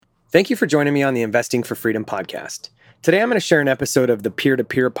Thank you for joining me on the Investing for Freedom podcast. Today I'm going to share an episode of the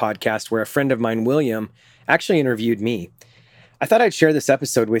Peer2Peer Podcast where a friend of mine, William, actually interviewed me. I thought I'd share this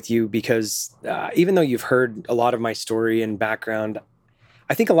episode with you because even though you've heard a lot of my story and background,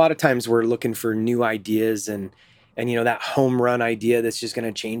 I think a lot of times we're looking for new ideas and that home run idea that's just going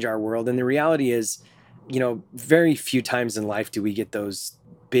to change our world. And the reality is, very few times in life do we get those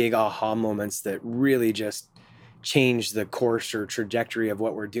big aha moments that really just change the course or trajectory of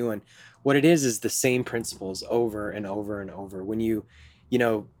what we're doing. What it is the same principles over and over and over. When you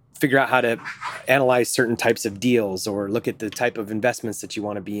figure out how to analyze certain types of deals or look at the type of investments that you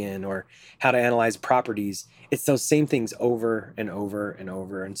want to be in or how to analyze properties, it's those same things over and over and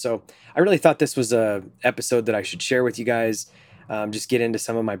over. And so I really thought this was a episode that I should share with you guys, just get into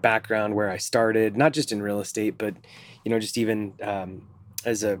some of my background, where I started, not just in real estate, but, just even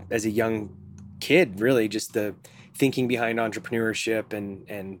as a young kid, really, just the thinking behind entrepreneurship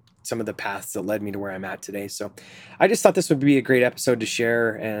and some of the paths that led me to where I'm at today. So I just thought this would be a great episode to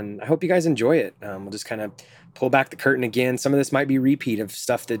share, and I hope you guys enjoy it. We'll just kind of pull back the curtain again. Some of this might be repeat of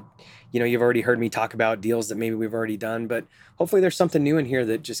stuff that, you've already heard me talk about, deals that maybe we've already done, but hopefully there's something new in here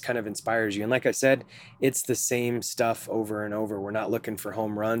that just kind of inspires you. And like I said, it's the same stuff over and over. We're not looking for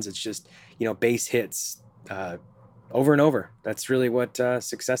home runs. It's just, base hits, over and over. That's really what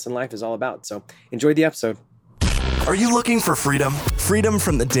success in life is all about. So enjoy the episode. Are you looking for freedom? Freedom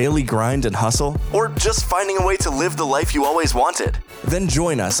from the daily grind and hustle? Or just finding a way to live the life you always wanted? Then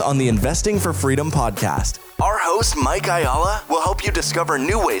join us on the Investing for Freedom podcast. Our host, Mike Ayala, will help you discover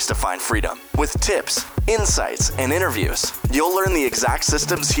new ways to find freedom with tips, insights, and interviews. You'll learn the exact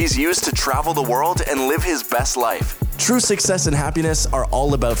systems he's used to travel the world and live his best life. True success and happiness are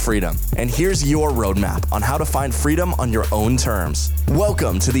all about freedom. And here's your roadmap on how to find freedom on your own terms.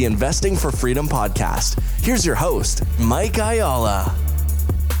 Welcome to the Investing for Freedom podcast. Here's your host, Mike Ayala.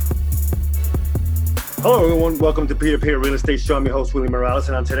 Hello, everyone. Welcome to Peer2Peer Real Estate Show. I'm your host, Willie Morales.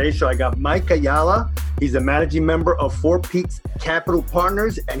 And on today's show, I got Mike Ayala. He's the managing member of Four Peaks Capital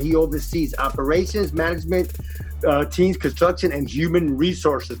Partners, and he oversees operations, management, teams, construction, and human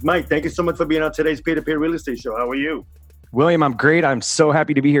resources. Mike, thank you so much for being on today's Peer2Peer Real Estate Show. How are you? William, I'm great. I'm so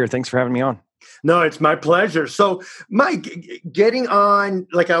happy to be here. Thanks for having me on. No, it's my pleasure. So, Mike, getting on,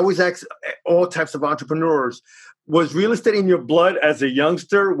 like I always ask all types of entrepreneurs, was real estate in your blood as a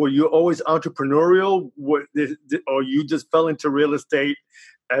youngster? Were you always entrepreneurial? Or you just fell into real estate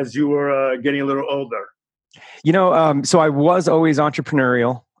as you were getting a little older? So I was always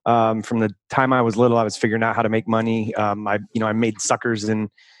entrepreneurial. From the time I was little, I was figuring out how to make money. I made suckers in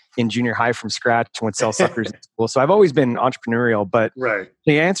junior high from scratch and would sell suckers in school. So I've always been entrepreneurial. But right.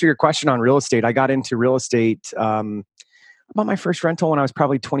 To answer your question on real estate, I got into real estate about my first rental when I was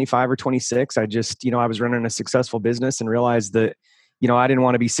probably 25 or 26. I just, I was running a successful business and realized that, I didn't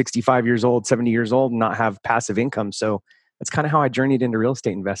want to be 65 years old, 70 years old and not have passive income. So that's kind of how I journeyed into real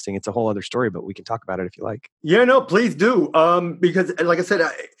estate investing. It's a whole other story, but we can talk about it if you like. Yeah, no, please do. Because like I said,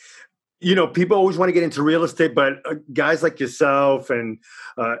 people always want to get into real estate, but guys like yourself and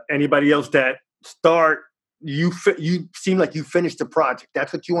anybody else that start, you seem like you finished the project.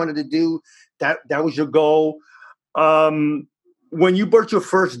 That's what you wanted to do. That was your goal. When you bought your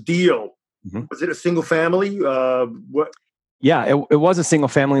first deal, was it a single family? What? Yeah, it was a single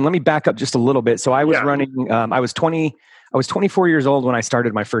family. And let me back up just a little bit. So I was running, I was 24 years old when I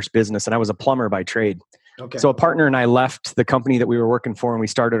started my first business, and I was a plumber by trade. Okay. So a partner and I left the company that we were working for, and we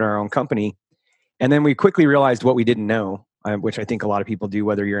started our own company. And then we quickly realized what we didn't know, which I think a lot of people do,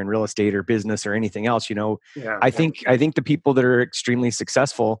 whether you're in real estate or business or anything else. I think the people that are extremely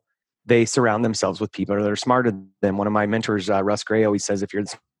successful, they surround themselves with people that are smarter than them. One of my mentors, Russ Gray, always says, if you're in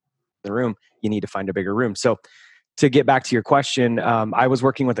the room, you need to find a bigger room. So to get back to your question, I was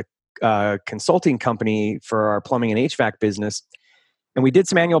working with a consulting company for our plumbing and HVAC business. And we did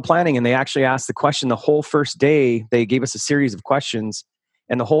some annual planning, and they actually asked the question the whole first day. They gave us a series of questions,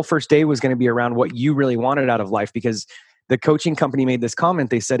 and the whole first day was going to be around what you really wanted out of life. Because the coaching company made this comment.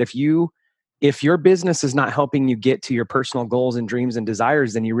 They said, if your business is not helping you get to your personal goals and dreams and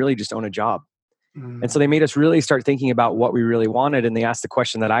desires, then you really just own a job. And so they made us really start thinking about what we really wanted. And they asked the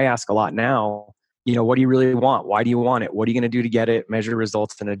question that I ask a lot now, what do you really want? Why do you want it? What are you going to do to get it? Measure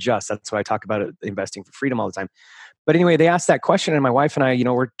results and adjust. That's why I talk about it, investing for freedom all the time. But anyway, they asked that question, and my wife and I,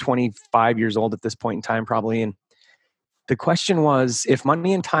 we're 25 years old at this point in time probably. And the question was, if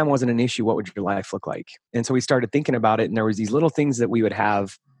money and time wasn't an issue, what would your life look like? And so we started thinking about it, and there was these little things that we would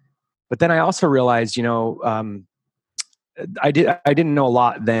have. But then I also realized, I didn't know a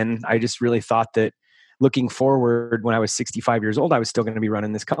lot then. I just really thought that looking forward, when I was 65 years old, I was still going to be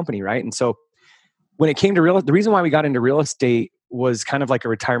running this company, right? And so when it came to the reason why we got into real estate was kind of like a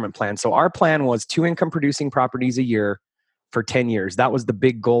retirement plan. So our plan was 2 income producing properties a year for 10 years. That was the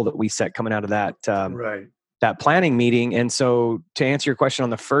big goal that we set coming out of that, Right. that planning meeting. And so to answer your question on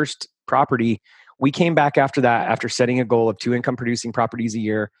the first property, we came back after that, after setting a goal of 2 income producing properties a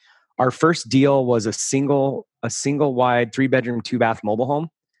year. Our first deal was a single wide 3-bedroom, 2-bath mobile home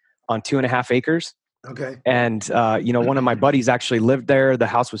on 2.5 acres. Okay. And, one of my buddies actually lived there. The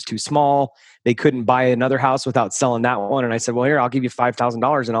house was too small. They couldn't buy another house without selling that one. And I said, well, here, I'll give you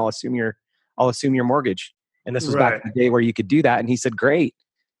 $5,000 and I'll assume your mortgage. And this was back in the day where you could do that. And he said, great.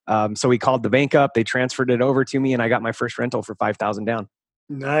 So we called the bank up, they transferred it over to me, and I got my first rental for $5,000 down.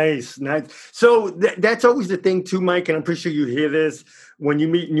 Nice. So that's always the thing too, Mike, and I'm pretty sure you hear this. When you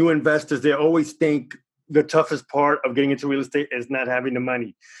meet new investors, they always think the toughest part of getting into real estate is not having the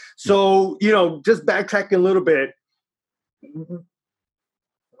money. So, just backtracking a little bit,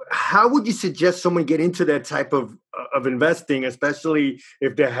 how would you suggest someone get into that type of investing, especially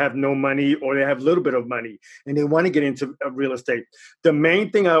if they have no money or they have a little bit of money and they want to get into real estate? The main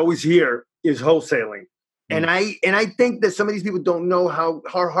thing I always hear is wholesaling. And I think that some of these people don't know how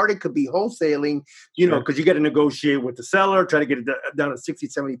hard it could be wholesaling, because you got to negotiate with the seller, try to get it down to 60,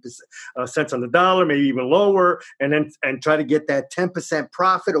 70 cents on the dollar, maybe even lower, and try to get that 10%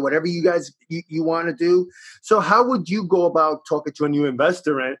 profit or whatever you guys you want to do. So how would you go about talking to a new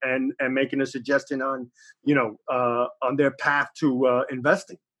investor and making a suggestion on their path to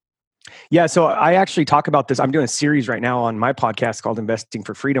investing? Yeah, so I actually talk about this. I'm doing a series right now on my podcast called Investing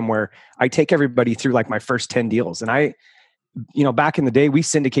for Freedom, where I take everybody through like my first 10 deals. And back in the day, we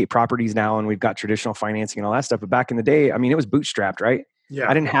syndicate properties now and we've got traditional financing and all that stuff. But back in the day, it was bootstrapped, right?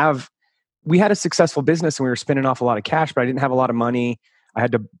 Yeah. We had a successful business and we were spending off a lot of cash, but I didn't have a lot of money. I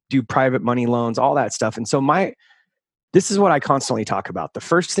had to do private money loans, all that stuff. And so this is what I constantly talk about. The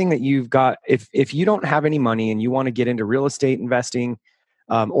first thing that you've got, if you don't have any money and you want to get into real estate investing,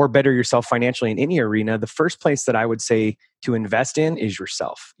 or better yourself financially in any arena, the first place that I would say to invest in is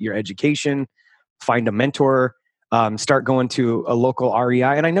yourself, your education. Find a mentor, start going to a local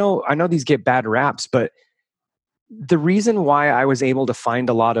REI. And I know these get bad raps, but the reason why I was able to find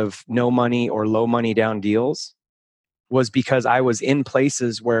a lot of no money or low money down deals was because I was in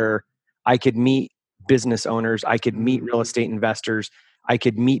places where I could meet business owners, I could meet real estate investors, I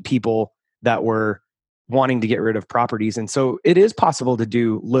could meet people that were wanting to get rid of properties. And so it is possible to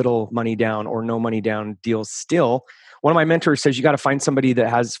do little money down or no money down deals still. One of my mentors says you got to find somebody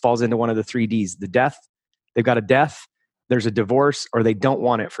that falls into one of the 3 Ds, the death. They've got a death, there's a divorce, or they don't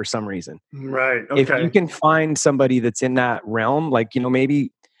want it for some reason. Right. Okay. If you can find somebody that's in that realm, like,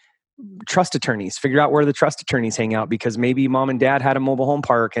 maybe trust attorneys, figure out where the trust attorneys hang out, because maybe mom and dad had a mobile home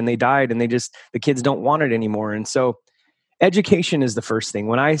park and they died and the kids don't want it anymore. And so education is the first thing.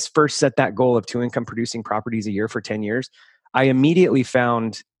 When I first set that goal of 2 income producing properties a year for 10 years, I immediately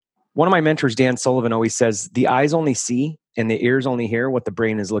found one of my mentors, Dan Sullivan, always says, the eyes only see and the ears only hear what the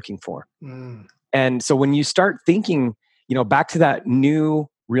brain is looking for. And so when you start thinking, back to that new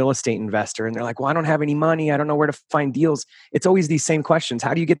real estate investor and they're like, well, I don't have any money. I don't know where to find deals. It's always these same questions.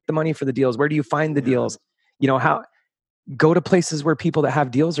 How do you get the money for the deals? Where do you find the deals? Go to places where people that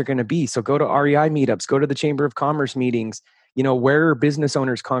have deals are going to be. So go to REI meetups, go to the Chamber of Commerce meetings, where are business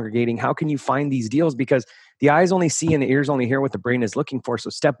owners congregating? How can you find these deals? Because the eyes only see and the ears only hear what the brain is looking for. So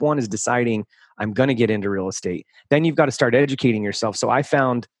step 1 is deciding I'm going to get into real estate. Then you've got to start educating yourself. So I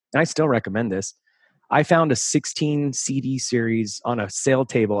found, and I still recommend this, I found a 16 CD series on a sale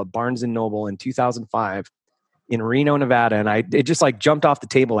table at Barnes & Noble in 2005 in Reno, Nevada. And it just like jumped off the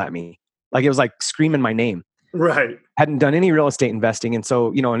table at me. Like it was like screaming my name. Right. Hadn't done any real estate investing. And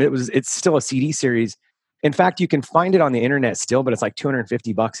so, and it's still a CD series. In fact, you can find it on the internet still, but it's like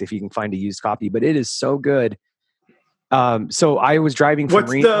 $250 if you can find a used copy, but it is so good. So I was driving from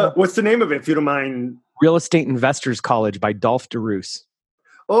Reno. What's the name of it, if you don't mind? Real Estate Investors College by Dolph DeRoos.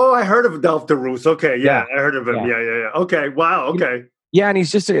 Oh, I heard of Dolph DeRoos. Okay. Yeah. I heard of him. Yeah. Yeah. Okay. Wow. Okay. Yeah. And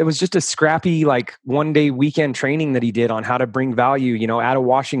it was just a scrappy, like 1-day weekend training that he did on how to bring value, add a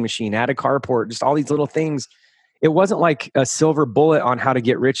washing machine, add a carport, just all these little things. It wasn't like a silver bullet on how to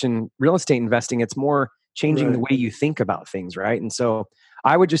get rich in real estate investing. It's more changing the way you think about things, right? And so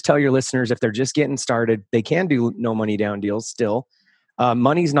I would just tell your listeners, if they're just getting started, they can do no money down deals still.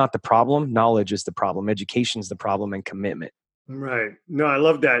 Money's not the problem. Knowledge is the problem. Education's the problem, and commitment. Right. No, I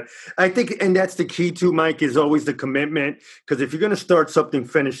love that. I think, and that's the key too, Mike, is always the commitment. Because if you're going to start something,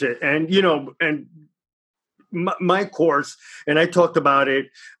 finish it. And, and my course, and I talked about it,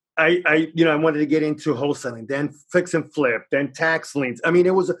 I wanted to get into wholesaling, then fix and flip, then tax liens. I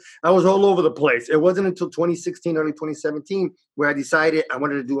was all over the place. It wasn't until 2016, early 2017, where I decided I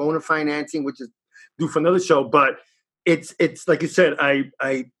wanted to do owner financing, which is due for another show. But it's like you said,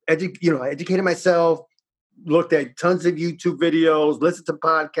 I educated myself, looked at tons of YouTube videos, listened to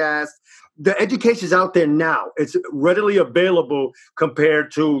podcasts. The education's out there now. It's readily available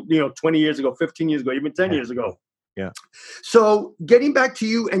compared to 20 years ago, 15 years ago, even 10 years ago. Yeah. So getting back to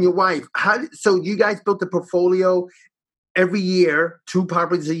you and your wife, so you guys built a portfolio every year, 2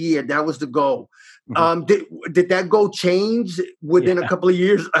 properties a year. That was the goal. Mm-hmm. Did that goal change within a couple of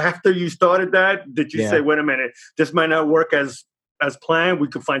years after you started that? Did you say, wait a minute, this might not work as planned. We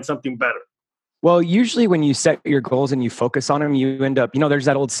could find something better. Well, usually when you set your goals and you focus on them, you end up, there's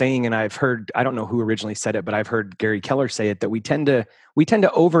that old saying, and I've heard, I don't know who originally said it, but I've heard Gary Keller say it, that we tend to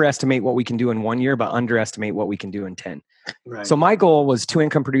overestimate what we can do in 1 year, but underestimate what we can do in 10. Right. So my goal was 2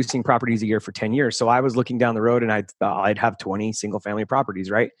 income producing properties a year for 10 years. So I was looking down the road and I'd have 20 single family properties,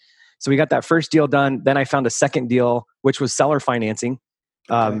 right? So we got that first deal done. Then I found a second deal, which was seller financing,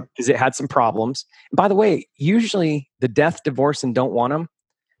 because it had some problems. And by the way, usually the death, divorce, and don't want them,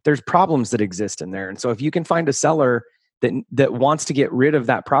 there's problems that exist in there. And so if you can find a seller that wants to get rid of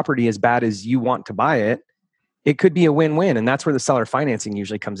that property as bad as you want to buy it, it could be a win-win. And that's where the seller financing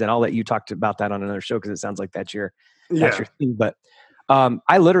usually comes in. I'll let you talk about that on another show, because it sounds like that's your thing. But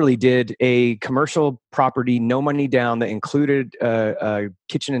I literally did a commercial property, no money down, that included a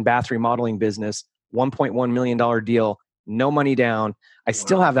kitchen and bath remodeling business, $1.1 million deal, no money down. I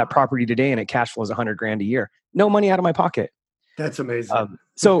still have that property today, and it cash flows $100,000 a year. No money out of my pocket. That's amazing.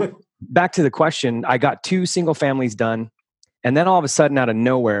 So back to the question, I got 2 single families done. And then all of a sudden, out of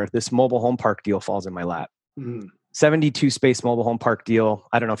nowhere, this mobile home park deal falls in my lap. 72 space mobile home park deal.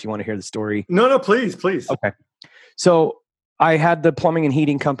 I don't know if you want to hear the story. No, please. Okay. So I had the plumbing and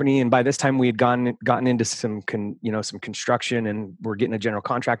heating company. And by this time we had gotten into some construction, and we're getting a general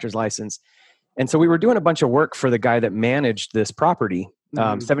contractor's license. And so we were doing a bunch of work for the guy that managed this property,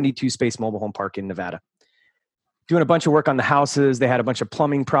 72 space mobile home park in Nevada. Doing a bunch of work on the houses. They had a bunch of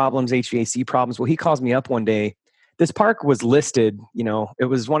plumbing problems, HVAC problems. Well, he calls me up one day. This park was listed, it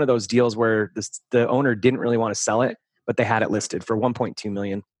was one of those deals where the owner didn't really want to sell it, but they had it listed for $1.2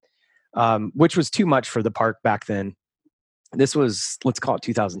 million, which was too much for the park back then. This was, let's call it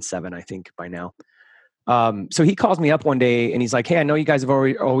 2007, I think, by now. So he calls me up one day and he's like, hey, I know you guys have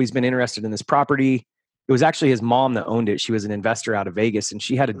always been interested in this property. It was actually his mom that owned it. She was an investor out of Vegas, and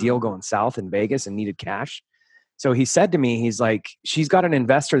she had a deal going south in Vegas and needed cash. So he said to me, he's like, she's got an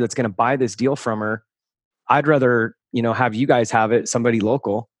investor that's going to buy this deal from her. I'd rather, have you guys have it, somebody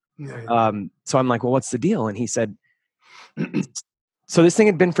local. So I'm like, well, what's the deal? And he said, so this thing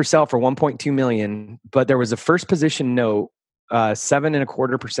had been for sale for $1.2 million, but there was a first position note,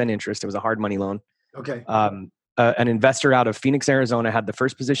 7.25% interest. It was a hard money loan. Okay. An investor out of Phoenix, Arizona had the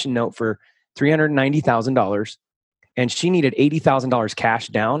first position note for $390,000, and she needed $80,000 cash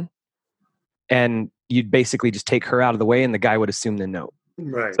down. And you'd basically just take her out of the way, and the guy would assume the note.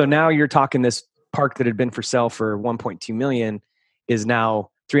 Right. So now you're talking this park that had been for sale for $1.2 million is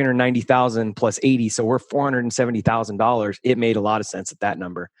now $390,000 plus 80. So we're $470,000. It made a lot of sense at that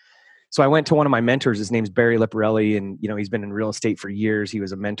number. So I went to one of my mentors. His name's Barry Liparelli, and he's been in real estate for years. He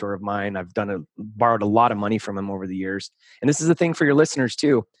was a mentor of mine. I've borrowed a lot of money from him over the years. And this is the thing for your listeners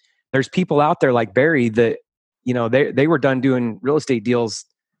too. There's people out there like Barry that, they were done doing real estate deals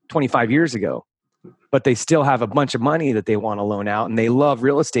 25 years ago, but they still have a bunch of money that they want to loan out, and they love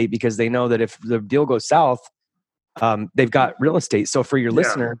real estate because they know that if the deal goes south, they've got real estate. So for your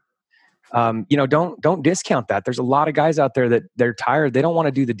listener, don't discount that. There's a lot of guys out there that they're tired. They don't want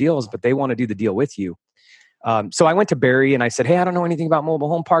to do the deals, but they want to do the deal with you. So I went to Barry and I said, hey, I don't know anything about mobile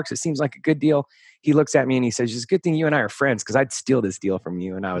home parks. It seems like a good deal. He looks at me and he says, it's a good thing you and I are friends, because I'd steal this deal from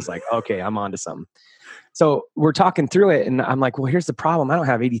you. And I was like, okay, I'm on to something. So we're talking through it, and I'm like, well, here's the problem. I don't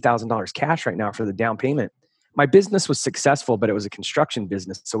have $80,000 cash right now for the down payment. My business was successful, but it was a construction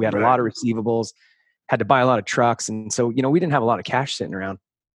business. So we had a lot of receivables, had to buy a lot of trucks. And so, we didn't have a lot of cash sitting around.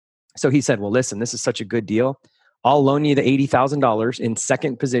 So he said, well, listen, this is such a good deal. I'll loan you the $80,000 in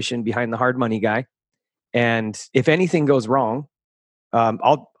second position behind the hard money guy. And if anything goes wrong,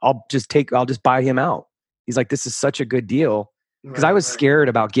 I'll just buy him out. He's like, this is such a good deal. Because I was scared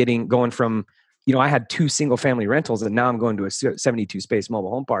about going from, I had 2 single family rentals, and now I'm going to a 72 space mobile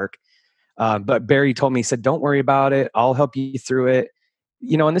home park. But Barry told me, he said, don't worry about it. I'll help you through it.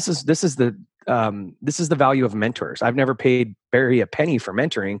 And this is the value of mentors. I've never paid Barry a penny for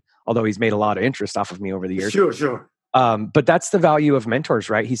mentoring, although he's made a lot of interest off of me over the years. Sure. But that's the value of mentors,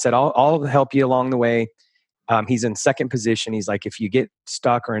 right? He said, I'll help you along the way. He's in second position. He's like, if you get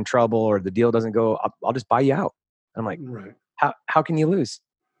stuck or in trouble or the deal doesn't go, I'll just buy you out. I'm like, how can you lose?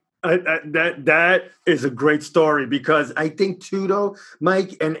 That is a great story, because I think too, though,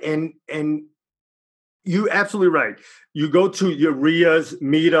 Mike, and You're absolutely right. You go to your RIAs,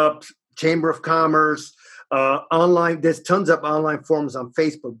 meetups, Chamber of Commerce, online. There's tons of online forums on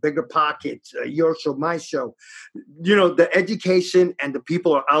Facebook, Bigger Pockets, Your Show, My Show. The education and the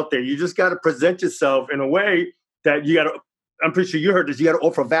people are out there. You just got to present yourself in a way that you got to, I'm pretty sure you heard this, you got to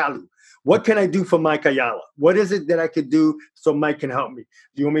offer value. What can I do for Mike Ayala? What is it that I could do so Mike can help me?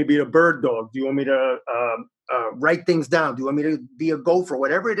 Do you want me to be a bird dog? Do you want me to write things down? Do you want me to be a gopher?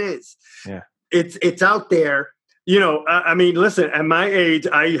 Whatever it is. Yeah. It's out there. I mean, listen, at my age,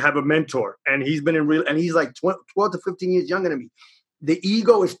 I have a mentor, and he's been and he's like 12 to 15 years younger than me. The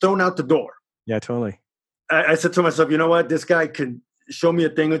ego is thrown out the door. Yeah, totally. I said to myself, you know what? This guy can show me a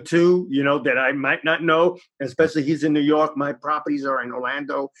thing or two, that I might not know, especially he's in New York. My properties are in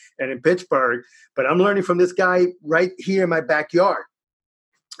Orlando and in Pittsburgh, but I'm learning from this guy right here in my backyard.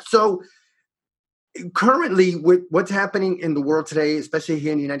 So currently, with what's happening in the world today, especially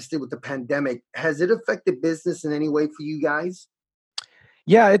here in the United States with the pandemic, has it affected business in any way for you guys?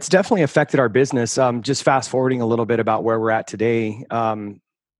 Yeah, it's definitely affected our business. Just fast forwarding a little bit about where we're at today.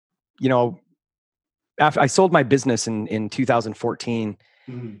 After I sold my business in 2014,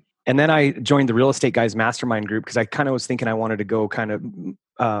 and then I joined the real estate guys mastermind group because I kind of was thinking I wanted to go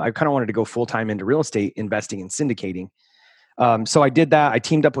full time into real estate investing and syndicating. So I did that. I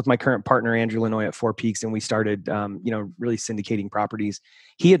teamed up with my current partner, Andrew Lanoy at Four Peaks, and we started, really syndicating properties.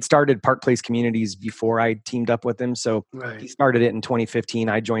 He had started Park Place Communities before I teamed up with him. So He started it in 2015.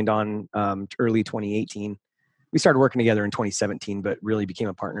 I joined on early 2018. We started working together in 2017, but really became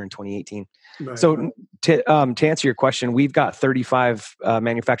a partner in 2018. Right. So to answer your question, we've got 35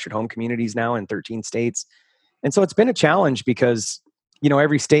 manufactured home communities now in 13 states. And so it's been a challenge because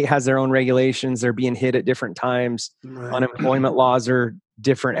every state has their own regulations. They're being hit at different times. Right. Unemployment laws are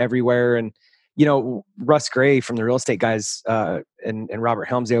different everywhere. And, Russ Gray from the real estate guys and Robert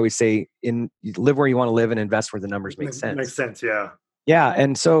Helms, they always say, you live where you want to live and invest where the numbers make sense. Makes sense, yeah. Yeah.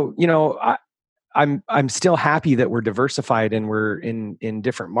 And so, I'm still happy that we're diversified and we're in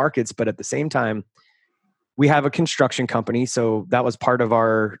different markets, but at the same time, we have a construction company. So that was part of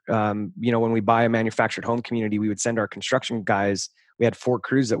our, when we buy a manufactured home community, we would send our construction guys. We had 4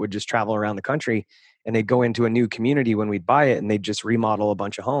 crews that would just travel around the country, and they'd go into a new community when we'd buy it, and they'd just remodel a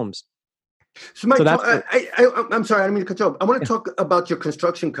bunch of homes. So, Mike, I'm sorry, I didn't mean to cut you off. I want to talk about your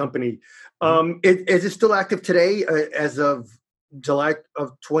construction company. Is it still active today as of July of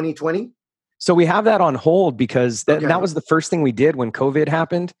 2020? So we have that on hold because that was the first thing we did when COVID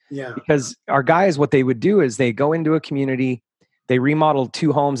happened. Yeah. Because our guys, what they would do is they go into a community, they remodel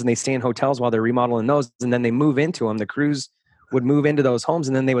 2 homes, and they stay in hotels while they're remodeling those, and then they move into them. The crews would move into those homes,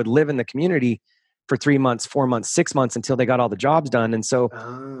 and then they would live in the community for 3 months, 4 months, 6 months until they got all the jobs done. And so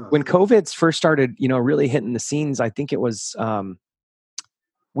when COVID first started, really hitting the scenes, I think it was,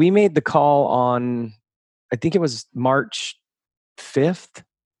 we made the call on, I think it was March 5th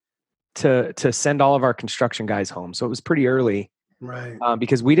to send all of our construction guys home. So it was pretty early, right?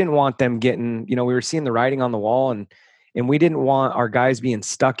 Because we didn't want them getting, we were seeing the writing on the wall, and we didn't want our guys being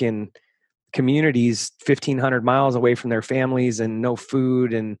stuck in communities 1,500 miles away from their families and no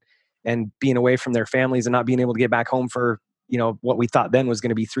food and being away from their families and not being able to get back home for, what we thought then was going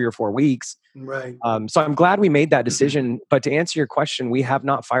to be 3 or 4 weeks. Right. So I'm glad we made that decision. But to answer your question, we have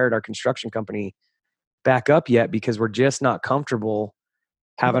not fired our construction company back up yet because we're just not comfortable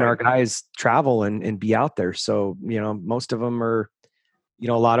having our guys travel and be out there. So, most of them are,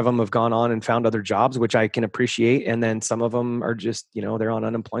 a lot of them have gone on and found other jobs, which I can appreciate. And then some of them are just, they're on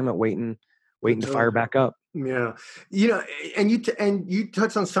unemployment waiting to fire back up. Yeah. And you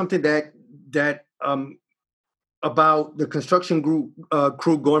touched on something that about the construction group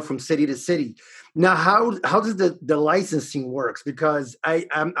crew going from city to city. Now, how does the licensing works? Because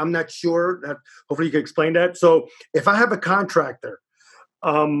I'm not sure. That hopefully you can explain that. So if I have a contractor,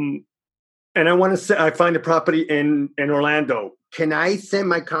 and I want to I find a property in Orlando, can I send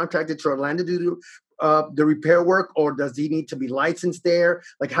my contractor to Orlando to do the repair work, or does he need to be licensed there?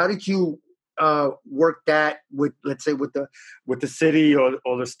 Like, how did you work that with, let's say, with the city or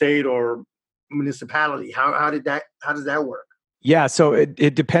the state or municipality? How does that work? Yeah, so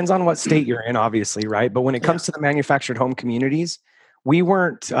it depends on what state you're in, obviously, right? But when it comes to the manufactured home communities, we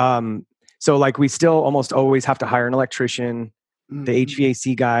weren't. So like we still almost always have to hire an electrician, the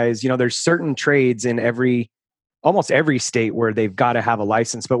HVAC guys. There's certain trades in almost every state where they've got to have a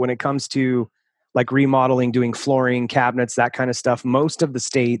license. But when it comes to like remodeling, doing flooring, cabinets, that kind of stuff, most of the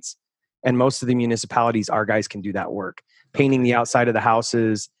states and most of the municipalities, our guys can do that work. Painting the outside of the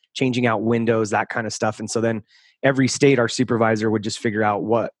houses, changing out windows, that kind of stuff. And so then every state, our supervisor would just figure out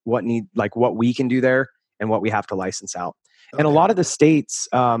what we can do there and what we have to license out. Okay. And a lot of the states,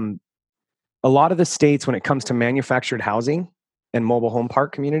 a lot of the states, when it comes to manufactured housing and mobile home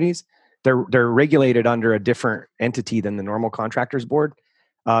park communities, they're regulated under a different entity than the normal contractors board.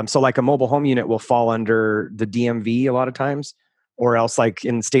 So like a mobile home unit will fall under the DMV a lot of times, or else like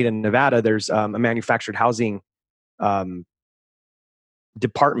in the state of Nevada, there's a manufactured housing um,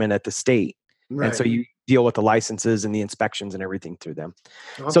 department at the state. Right. And so you deal with the licenses and the inspections and everything through them.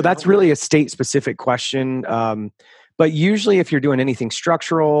 Okay, So that's really a state specific question. But usually if you're doing anything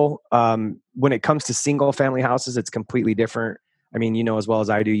structural, when it comes to single family houses, it's completely different. I mean, you know, as well as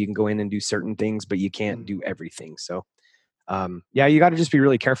I do, you can go in and do certain things, but you can't do everything. So yeah, you got to just be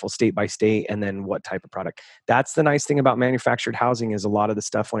really careful state by state and then what type of product. That's the nice thing about manufactured housing is a lot of the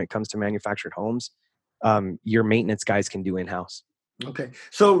stuff when it comes to manufactured homes, your maintenance guys can do in-house. Okay.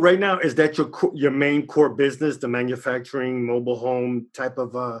 So right now, is that your main core business, the manufacturing mobile home type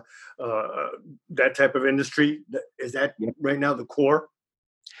of that type of industry? Is that right now the core?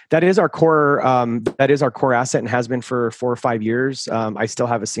 That is our core. That is our core asset and has been for 4 or 5 years. I still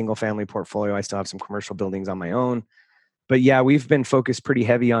have a single family portfolio. I still have some commercial buildings on my own. But yeah, we've been focused pretty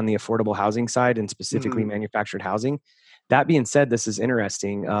heavy on the affordable housing side and specifically manufactured housing. That being said, this is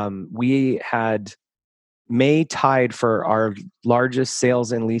interesting. We had May tied for our largest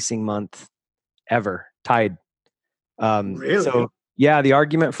sales and leasing month ever. Tied. Really? So yeah, the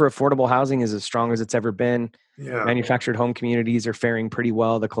argument for affordable housing is as strong as it's ever been. Yeah. Manufactured home communities are faring pretty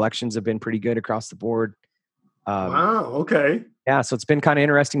well. The collections have been pretty good across the board. Wow. Okay. Yeah, so it's been kind of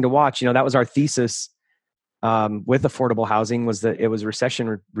interesting to watch. You know, that was our thesis with affordable housing, was that it was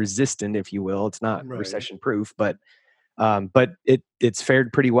recession resistant, if you will. It's not recession proof, but it's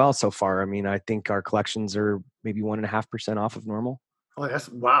fared pretty well so far. I mean, I think our collections are maybe 1.5% off of normal. Oh,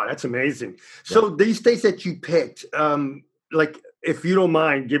 that's amazing. So these states that you picked, like, if you don't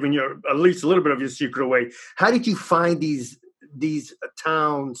mind giving at least a little bit of your secret away, how did you find these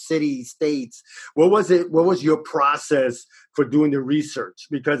towns, cities, states? What was your process for doing the research?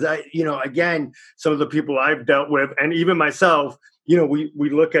 Because again, some of the people I've dealt with, and even myself, we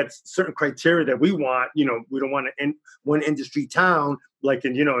look at certain criteria that we want. We don't want one industry town like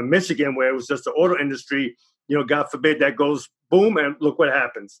in Michigan, where it was just the auto industry. God forbid that goes boom and look what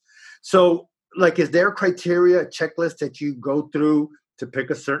happens. So, like, is there a criteria, a checklist that you go through to pick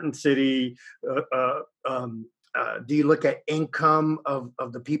a certain city? Do you look at income of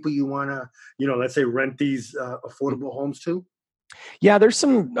the people you want to, let's say, rent these affordable homes to? Yeah, there's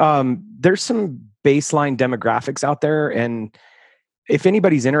some baseline demographics out there, and if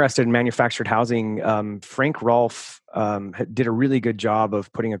anybody's interested in manufactured housing, Frank Rolfe did a really good job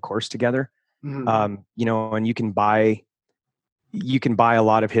of putting a course together. And you can buy a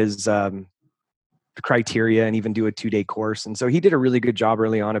lot of his criteria and even do a 2-day course. And so he did a really good job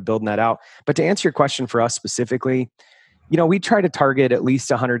early on of building that out. But to answer your question for us specifically, we try to target at least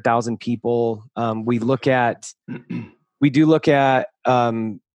 100,000 people. We do look at,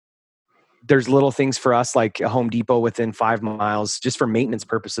 there's little things for us like a Home Depot within 5 miles, just for maintenance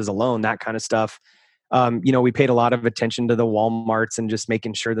purposes alone, that kind of stuff. We paid a lot of attention to the Walmarts and just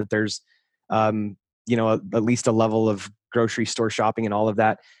making sure that there's, at least a level of grocery store shopping and all of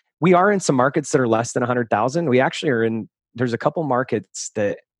that. We are in some markets that are less than 100,000. We actually there's a couple markets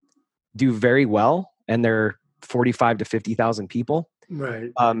that do very well, and they're 45 to 50,000 people.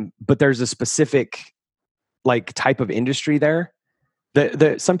 Right. But there's a specific type of industry there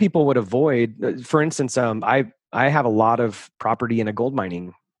that some people would avoid. For instance, I have a lot of property in a gold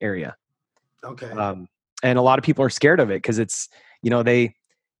mining area. Okay. And a lot of people are scared of it because it's,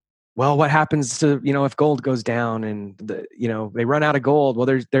 what happens to, if gold goes down and they run out of gold? Well,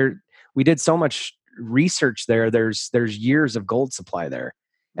 we did so much research there. There's years of gold supply there.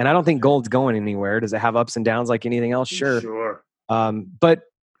 And I don't think gold's going anywhere. Does it have ups and downs like anything else? Sure. But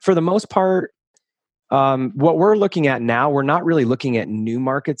for the most part, what we're looking at now, we're not really looking at new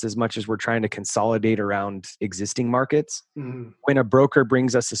markets as much as we're trying to consolidate around existing markets. Mm-hmm. When a broker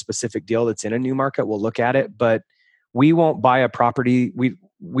brings us a specific deal that's in a new market, we'll look at it, but we won't buy a property.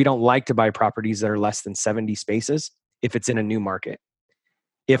 We don't like to buy properties that are less than 70 spaces if it's in a new market.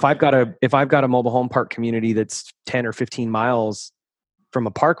 If I've got a mobile home park community that's 10 or 15 miles from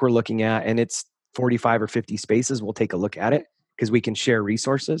a park we're looking at, and it's 45 or 50 spaces, we'll take a look at it because we can share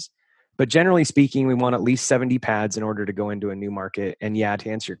resources. But generally speaking, we want at least 70 pads in order to go into a new market. And yeah, to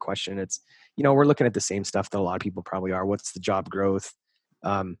answer your question, it's, we're looking at the same stuff that a lot of people probably are. What's the job growth?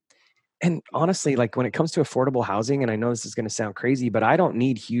 And honestly, like when it comes to affordable housing, and I know this is going to sound crazy, but I don't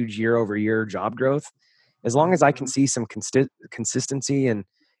need huge year-over-year job growth. As long as I can see some consistency and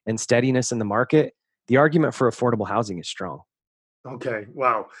steadiness in the market, the argument for affordable housing is strong. Okay.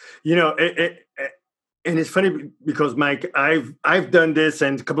 Wow. And it's funny because, Mike, I've done this,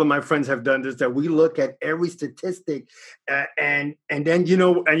 and a couple of my friends have done this. That we look at every statistic, and then you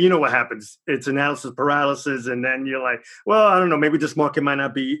know what happens. It's analysis paralysis, and then you're like, well, I don't know, maybe this market might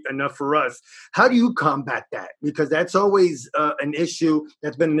not be enough for us. How do you combat that? Because that's always an issue.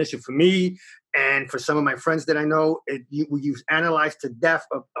 That's been an issue for me, and for some of my friends that I know. You analyze to death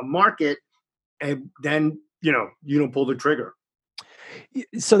a market, and then you don't pull the trigger.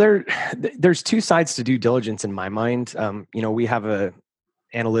 So there's two sides to due diligence in my mind. We have a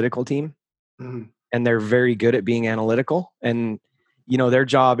analytical team, Mm-hmm. and they're very good at being analytical. And their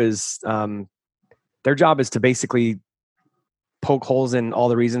job is to basically poke holes in all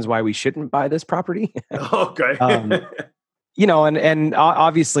the reasons why we shouldn't buy this property. Okay. And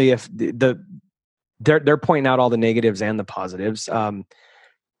obviously, if they're pointing out all the negatives and the positives.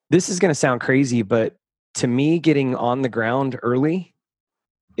 This is going to sound crazy, but to me, getting on the ground early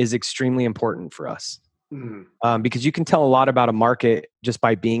is extremely important for us. Because you can tell a lot about a market just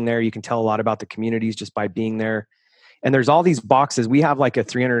by being there. You can tell a lot about the communities just by being there. And there's all these boxes. We have like a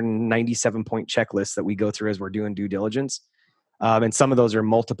 397 point checklist that we go through as we're doing due diligence. And some of those are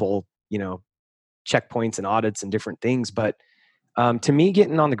multiple, checkpoints and audits and different things. But to me,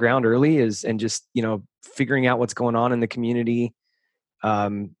 getting on the ground early and just, figuring out what's going on in the community.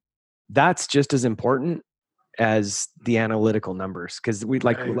 That's just as important as the analytical numbers. Cause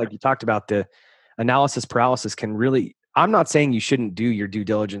like you talked about, the analysis paralysis can really, I'm not saying you shouldn't do your due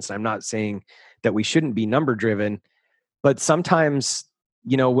diligence. I'm not saying that we shouldn't be number driven, but sometimes,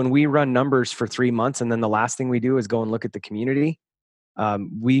 when we run numbers for 3 months and then the last thing we do is go and look at the community,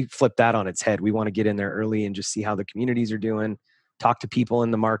 we flip that on its head. We want to get in there early and just see how the communities are doing, talk to people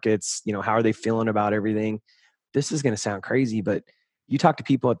in the markets, how are they feeling about everything? This is going to sound crazy, but you talk to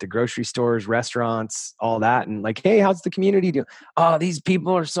people at the grocery stores, restaurants, all that, and like, hey, how's the community doing? Oh, these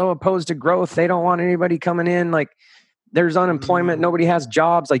people are so opposed to growth. They don't want anybody coming in. Like, there's unemployment. Nobody has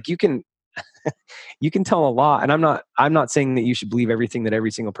jobs. Like, you can tell a lot. And I'm not saying that you should believe everything that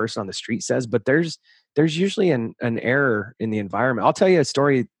every single person on the street says, but there's usually an error in the environment. I'll tell you a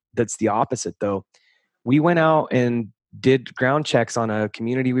story that's the opposite though. We went out and did ground checks on a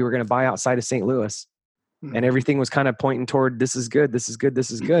community we were going to buy outside of St. Louis. And everything was kind of pointing toward this is good, this is good,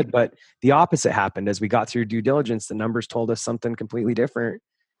 this is good. But the opposite happened as we got through due diligence. The numbers told us something completely different.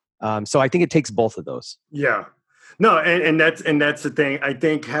 So I think it takes both of those. Yeah. No, and that's the thing. I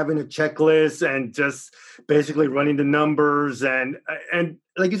think having a checklist and just basically running the numbers and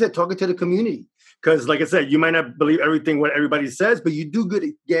like you said, talking to the community. Because like I said, you might not believe everything what everybody says, but you do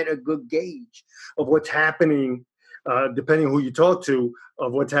get a good gauge of what's happening. Depending on who you talk to,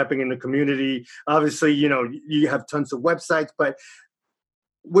 of what's happening in the community. Obviously, you have tons of websites, but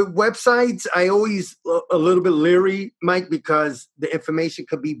with websites, I always a little bit leery, Mike, because the information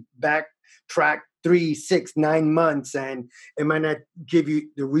could be backtracked 3, 6, 9 months, and it might not give you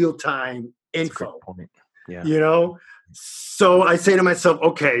the real time info. Yeah. So I say to myself,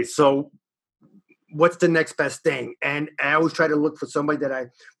 okay, so what's the next best thing? And I always try to look for somebody that I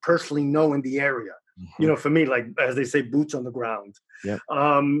personally know in the area. For me, like, as they say, boots on the ground. Yep.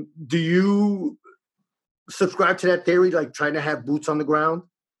 Do you subscribe to that theory, like trying to have boots on the ground?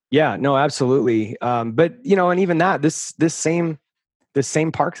 Yeah, no, absolutely. But, and even that, this same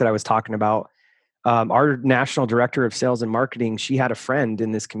park that I was talking about, our national director of sales and marketing, she had a friend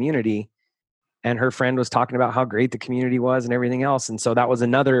in this community, and her friend was talking about how great the community was and everything else. And so that was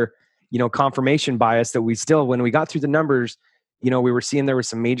another, confirmation bias that we still, when we got through the numbers, we were seeing there were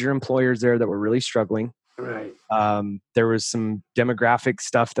some major employers there that were really struggling. Right. There was some demographic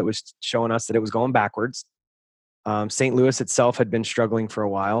stuff that was showing us that it was going backwards. St. Louis itself had been struggling for a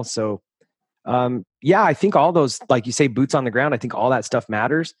while. So, I think all those, like you say, boots on the ground, I think all that stuff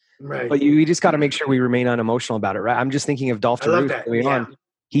matters. Right. But you just got to make sure we remain unemotional about it, right? I'm just thinking of Dolph DeRusse early on.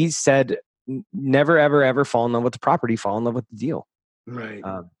 He said, never, ever, ever fall in love with the property, fall in love with the deal. Right.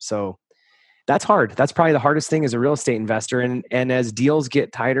 So that's hard. That's probably the hardest thing as a real estate investor. And as deals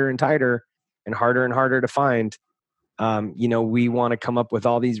get tighter and tighter and harder to find, we want to come up with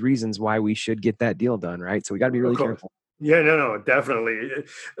all these reasons why we should get that deal done, right? So we got to be really careful. Yeah, no, definitely.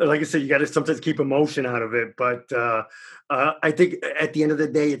 Like I said, you got to sometimes keep emotion out of it. But I think at the end of the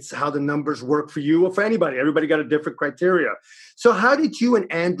day, it's how the numbers work for you or for anybody. Everybody got a different criteria. So how did you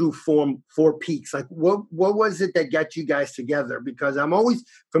and Andrew form 4 Peaks? Like, what was it that got you guys together? Because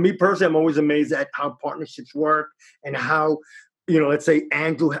for me personally, I'm always amazed at how partnerships work and how, let's say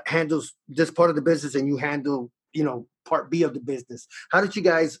Andrew handles this part of the business and you handle, part B of the business. How did you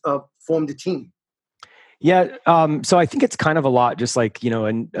guys form the team? Yeah. So I think it's kind of a lot, just like,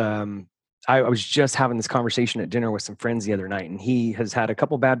 I was just having this conversation at dinner with some friends the other night, and he has had a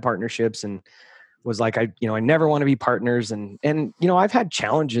couple bad partnerships, and was like, I never want to be partners. And, I've had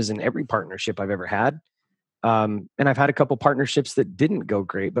challenges in every partnership I've ever had. And I've had a couple partnerships that didn't go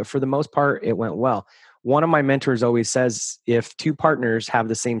great, but for the most part, it went well. One of my mentors always says, if two partners have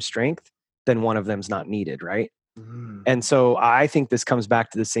the same strength, then one of them's not needed, right? Mm. And so I think this comes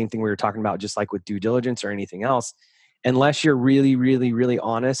back to the same thing we were talking about, just like with due diligence or anything else. Unless you're really, really, really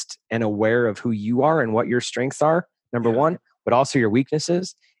honest and aware of who you are and what your strengths are, number one, but also your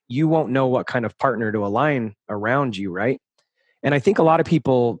weaknesses, you won't know what kind of partner to align around you, right? And I think a lot of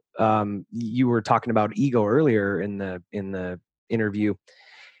people, you were talking about ego earlier in the interview.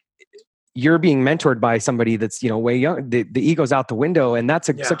 You're being mentored by somebody that's, way young. The ego's out the window. And that's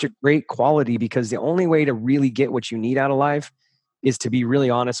such a great quality, because the only way to really get what you need out of life is to be really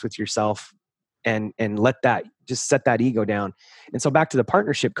honest with yourself and just set that ego down. And so back to the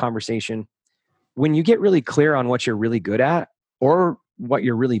partnership conversation, when you get really clear on what you're really good at or what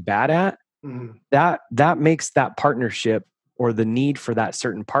you're really bad at, that makes that partnership or the need for that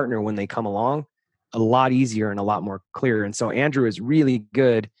certain partner when they come along a lot easier and a lot more clear. And so Andrew is really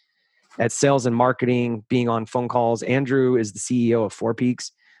good at sales and marketing, being on phone calls. Andrew is the CEO of Four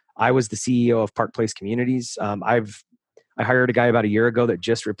Peaks. I was the CEO of Park Place Communities. I hired a guy about a year ago that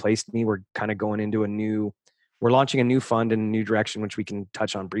just replaced me. We're kind of going into we're launching a new fund in a new direction, which we can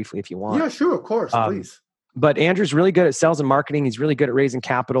touch on briefly if you want. Yeah, sure. Of course. Please. But Andrew's really good at sales and marketing. He's really good at raising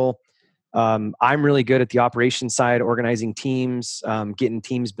capital. I'm really good at the operations side, organizing teams, getting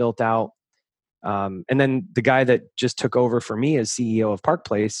teams built out. And then the guy that just took over for me as CEO of Park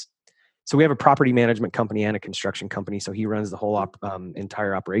Place. So we have a property management company and a construction company. So he runs the whole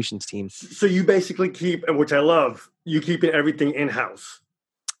entire operations team. So you basically keep, which I love, you keeping everything in-house.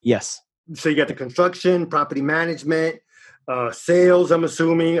 Yes. So you got the construction, property management, sales, I'm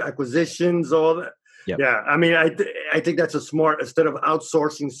assuming, acquisitions, all that. Yep. Yeah. I mean, I think that's a smart, instead of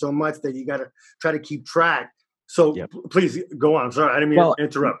outsourcing so much that you got to try to keep track. So please go on. Sorry, I didn't mean to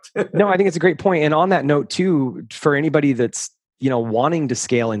interrupt. No, I think it's a great point. And on that note too, for anybody that's, wanting to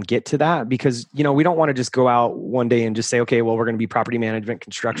scale and get to that, because, we don't want to just go out one day and just say, okay, well, we're going to be property management,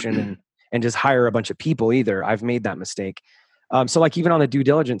 construction, and just hire a bunch of people either. I've made that mistake. So like even on the due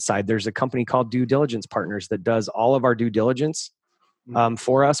diligence side, there's a company called Due Diligence Partners that does all of our due diligence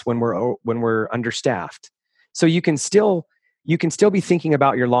for us when we're understaffed. So you can still be thinking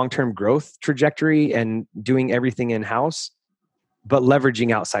about your long-term growth trajectory and doing everything in-house, but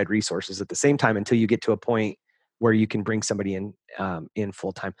leveraging outside resources at the same time until you get to a point where you can bring somebody in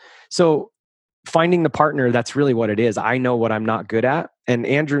full time. So finding the partner, that's really what it is. I know what I'm not good at. And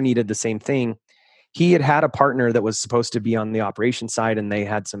Andrew needed the same thing. He had a partner that was supposed to be on the operations side, and they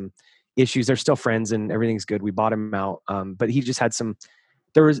had some issues. They're still friends and everything's good. We bought him out. But he just had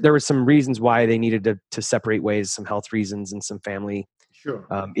there was some reasons why they needed to separate ways, some health reasons and some family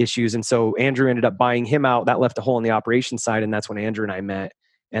issues. And so Andrew ended up buying him out. That left a hole in the operations side. And that's when Andrew and I met.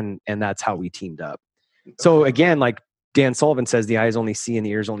 And that's how we teamed up. So again, like Dan Sullivan says, the eyes only see and the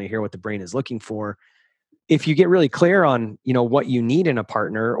ears only hear what the brain is looking for. If you get really clear on, what you need in a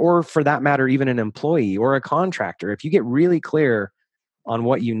partner, or for that matter, even an employee or a contractor, if you get really clear on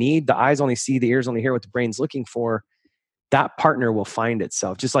what you need, the eyes only see, the ears only hear what the brain's looking for, that partner will find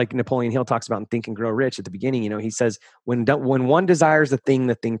itself. Just like Napoleon Hill talks about in Think and Grow Rich at the beginning, he says, when one desires the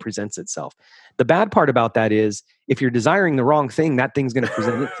thing presents itself. The bad part about that is if you're desiring the wrong thing, that thing's going to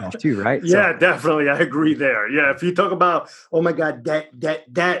present itself too, right? Yeah, definitely. I agree there. Yeah. If you talk about, oh my God,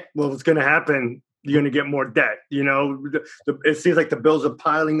 debt, well, what's going to happen? You're going to get more debt. It seems like the bills are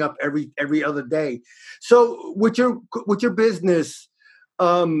piling up every other day. So with your business,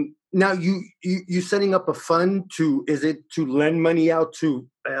 now you setting up a fund is it to lend money out to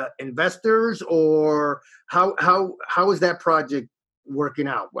investors, or how is that project working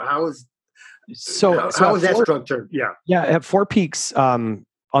out? How is that structured? Yeah. Yeah. At Four Peaks, on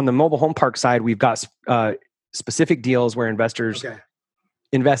the mobile home park side, we've got specific deals where investors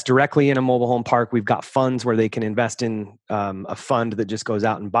invest directly in a mobile home park. We've got funds where they can invest in a fund that just goes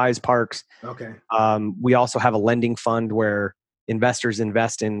out and buys parks. Okay. We also have a lending fund where investors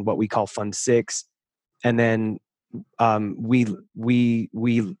invest in what we call Fund 6. And then we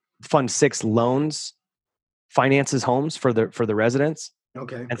Fund 6 loans, finances homes for the residents.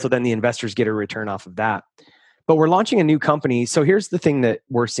 Okay. And so then the investors get a return off of that. But we're launching a new company. So here's the thing that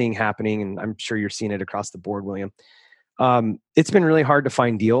we're seeing happening, and I'm sure you're seeing it across the board, William. It's been really hard to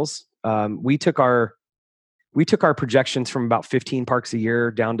find deals. We took our projections from about 15 parks a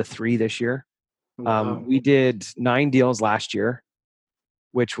year down to 3 this year. Wow. We did 9 deals last year,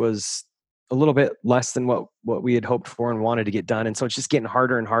 which was a little bit less than what we had hoped for and wanted to get done. And so it's just getting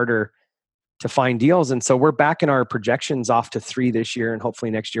harder and harder to find deals. And so we're backing our projections off to 3 this year. And hopefully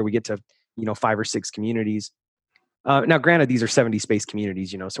next year we get to, 5 or 6 communities. Now, granted, these are 70 space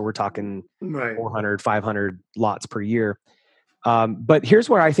communities, so we're talking Right. 400, 500 lots per year. But here's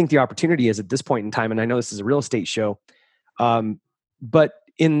where I think the opportunity is at this point in time. And I know this is a real estate show. But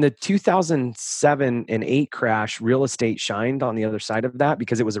in the 2007 and 8 crash, real estate shined on the other side of that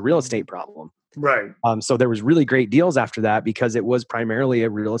because it was a real estate problem. Right. So there was really great deals after that because it was primarily a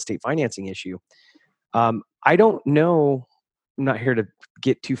real estate financing issue. I don't know, I'm not here to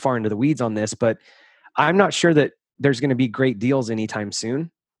get too far into the weeds on this, but I'm not sure that there's going to be great deals anytime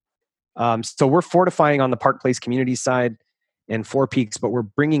soon. So we're fortifying on the Park Place community side and Four Peaks, but we're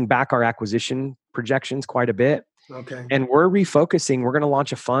bringing back our acquisition projections quite a bit. Okay. And we're refocusing. We're going to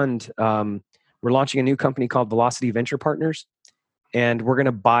launch a fund. We're launching a new company called Velocity Venture Partners, and we're going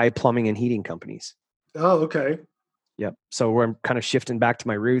to buy plumbing and heating companies. Oh, okay. Yep. So we're kind of shifting back to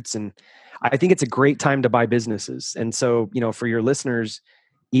my roots, and I think it's a great time to buy businesses. And so, for your listeners,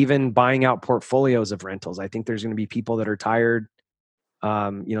 even buying out portfolios of rentals, I think there's going to be people that are tired.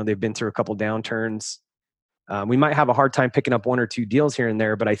 They've been through a couple downturns. We might have a hard time picking up 1 or 2 deals here and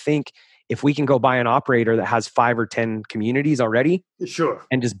there, but I think if we can go buy an operator that has 5 or 10 communities already, sure,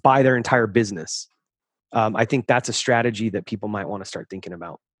 and just buy their entire business, I think that's a strategy that people might want to start thinking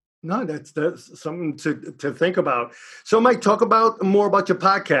about. No, that's something to think about. So, Mike, talk more about your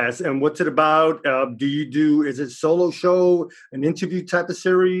podcast and what's it about. Is it solo show, an interview type of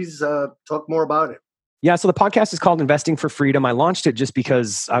series? Talk more about it. Yeah, so the podcast is called Investing for Freedom. I launched it just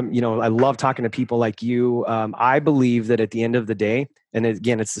because I love talking to people like you. I believe that at the end of the day, and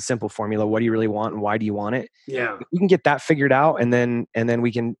again, it's the simple formula: what do you really want, and why do you want it? Yeah, if we can get that figured out, and then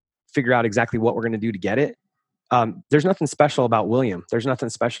we can figure out exactly what we're going to do to get it. There's nothing special about William. There's nothing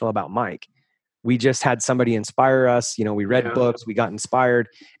special about Mike. We just had somebody inspire us. We read books, we got inspired,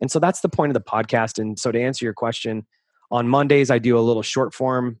 and so that's the point of the podcast. And so to answer your question, on Mondays, I do a little short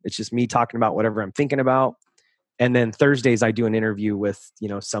form. It's just me talking about whatever I'm thinking about. And then Thursdays, I do an interview with,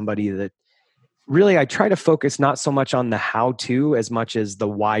 somebody that really I try to focus not so much on the how to as much as the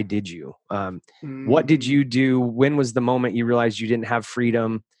why did you. What did you do? When was the moment you realized you didn't have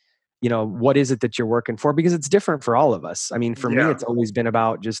freedom? What is it that you're working for? Because it's different for all of us. I mean, for me, it's always been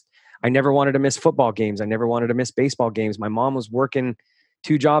about just, I never wanted to miss football games. I never wanted to miss baseball games. My mom was working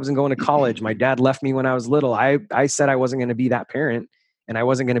 2 jobs and going to college. My dad left me when I was little. I said I wasn't going to be that parent, and I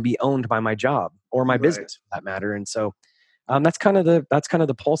wasn't going to be owned by my job or my business for that matter. And so that's kind of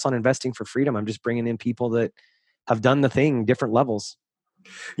the pulse on investing for freedom. I'm just bringing in people that have done the thing, different levels.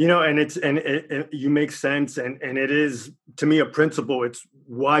 And you make sense. And it is, to me, a principle. It's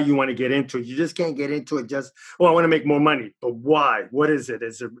why you want to get into it. You just can't get into it just, I want to make more money. But why? What is it?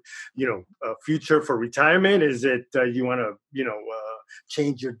 Is it, a future for retirement? Is it you want to,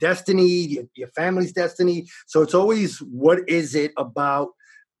 change your destiny, your family's destiny? So it's always, what is it about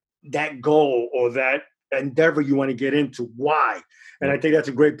that goal or that endeavor you want to get into? Why? And I think that's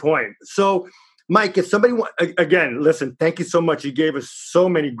a great point. So, Mike, if somebody again, listen, thank you so much. You gave us so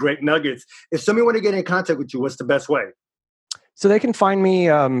many great nuggets. If somebody want to get in contact with you, what's the best way? So they can find me,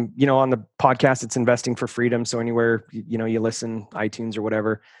 on the podcast. It's Investing for Freedom. So anywhere, you listen, iTunes or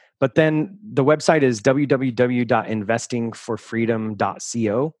whatever. But then the website is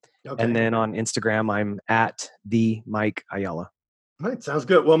www.investingforfreedom.co. Okay. And then on Instagram, I'm at the Mike Ayala. All right. Sounds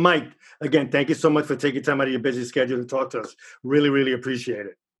good. Well, Mike, again, thank you so much for taking time out of your busy schedule to talk to us. Really, really appreciate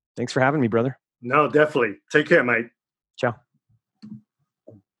it. Thanks for having me, brother. No, definitely. Take care, Mike. Ciao.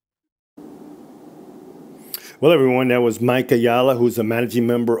 Well, everyone, that was Mike Ayala, who's a managing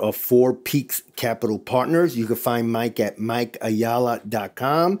member of Four Peaks Capital Partners. You can find Mike at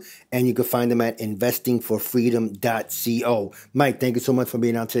mikeayala.com, and you can find him at investingforfreedom.co. Mike, thank you so much for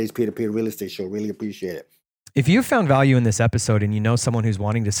being on today's Peer2Peer Real Estate Show. Really appreciate it. If you found value in this episode and you know someone who's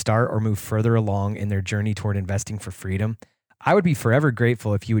wanting to start or move further along in their journey toward investing for freedom, I would be forever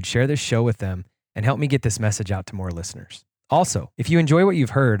grateful if you would share this show with them and help me get this message out to more listeners. Also, if you enjoy what you've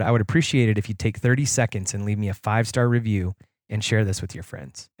heard, I would appreciate it if you take 30 seconds and leave me a 5-star review and share this with your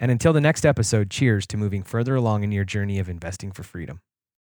friends. And until the next episode, cheers to moving further along in your journey of investing for freedom.